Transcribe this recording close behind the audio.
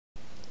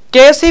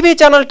KCV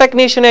channel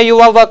ടെക്നീഷ്യനെ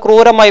യുവാവ്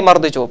ക്രൂരമായി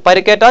മർദ്ദിച്ചു.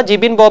 പരിക്കേറ്റ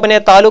ജിബിൻ ബോബനെ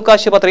താലൂക്ക്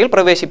ആശുപത്രിയിൽ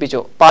പ്രവേശിപ്പിച്ചു.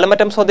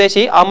 പാലമറ്റം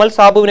സ്വദേശി അമൽ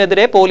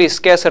സാബുവിനെതിരെ പോലീസ്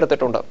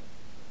കേസെടുത്തിട്ടുണ്ട്.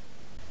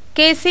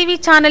 KCV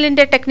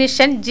ചാനലിന്റെ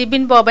ടെക്നീഷ്യൻ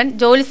ജിബിൻ ബോബൻ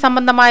ജോലി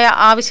സംബന്ധമായ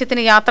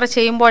ആവശ്യത്തിന് യാത്ര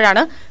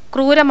ചെയ്യുമ്പോഴാണ്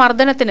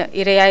ക്രൂരമർദ്ദനത്തിന്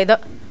ഇരയായത്.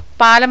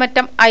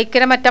 പാലമറ്റം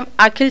ഐക്കരമറ്റം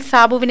അഖിൽ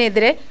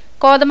സാബുവിനെതിരെ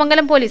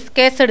കോതമംഗലം പോലീസ്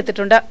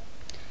കേസെടുത്തിട്ടുണ്ട്.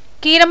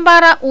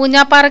 കീരമ്പാറ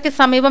ഊഞ്ഞാപ്പാറയ്ക്ക്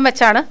സമീപം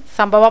വെച്ചാണ്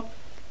സംഭവം.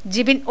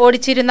 ജിബിൻ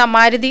ഓടിച്ചിരുന്ന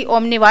മാരുതി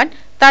ഓമ്നി വാൻ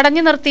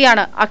തടഞ്ഞു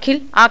നിർത്തിയാണ് അഖിൽ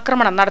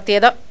ആക്രമണം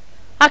നടത്തിയത്.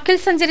 അഖിൽ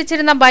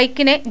സഞ്ചരിച്ചിരുന്ന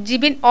ബൈക്കിനെ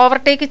ജിബിൻ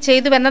ഓവർടേക്ക്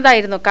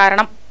ചെയ്തുവെന്നതായിരുന്നു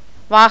കാരണം.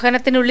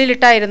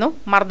 വാഹനത്തിനുള്ളിലിട്ടായിരുന്നു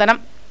മർദ്ദനം.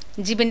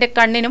 ജിബിന്റെ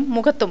കണ്ണിനും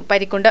മുഖത്തും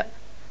പരിക്കുണ്ട്.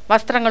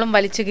 വസ്ത്രങ്ങളും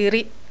വലിച്ചു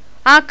കീറി.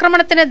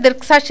 ആക്രമണത്തിന്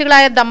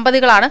ദൃക്സാക്ഷികളായ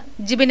ദമ്പതികളാണ്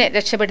ജിബിനെ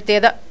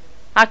രക്ഷപ്പെടുത്തിയത്.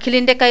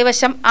 അഖിലിന്റെ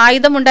കൈവശം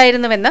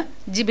ആയുധമുണ്ടായിരുന്നുവെന്ന്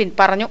ജിബിൻ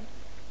പറഞ്ഞു.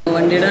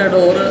 വണ്ടിയുടെ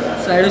ഡോറ്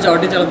സൈഡ്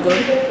ചവിട്ടിച്ചെളുപ്പ്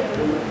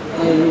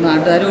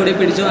നാട്ടുകാർ കൂടി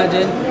പിടിച്ചു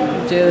മാറ്റി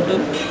ചെയ്തിട്ട്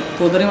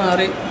കുതിരി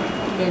മാറി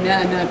പിന്നെ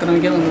എന്നെ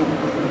ആക്രമിക്കാൻ വന്നു.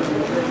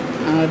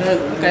 അവർ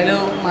കയ്യിൽ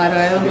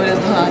മാരകായുധം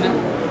പോലെയുള്ള സാധനം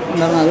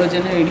ഉണ്ടായിരുന്നു. അത് വെച്ച്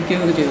തന്നെ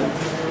ഇടിക്കുകയൊക്കെ ചെയ്തു.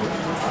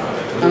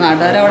 ആ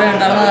നാട്ടുകാരവിടെ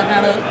ഉണ്ടാകുന്ന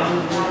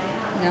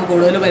കാരണമാണ് ഞാൻ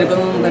കൂടുതൽ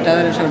പരിക്കൊന്നും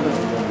പറ്റാതെ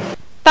രക്ഷപ്പെട്ടു.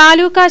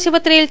 താലൂക്ക്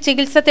ആശുപത്രിയിൽ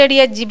ചികിത്സ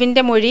തേടിയ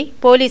ജിബിന്റെ മൊഴി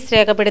പോലീസ്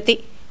രേഖപ്പെടുത്തി.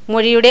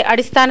 മൊഴിയുടെ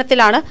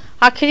അടിസ്ഥാനത്തിലാണ്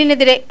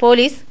അഖിലിനെതിരെ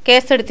പോലീസ്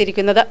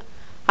കേസെടുത്തിരിക്കുന്നത്.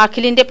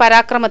 അഖിലിന്റെ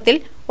പരാക്രമത്തിൽ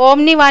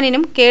ഓമ്നി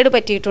വാനിനും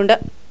കേടുപറ്റിയിട്ടുണ്ട്.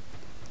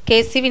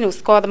 KCV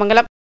news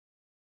Kothamangalam.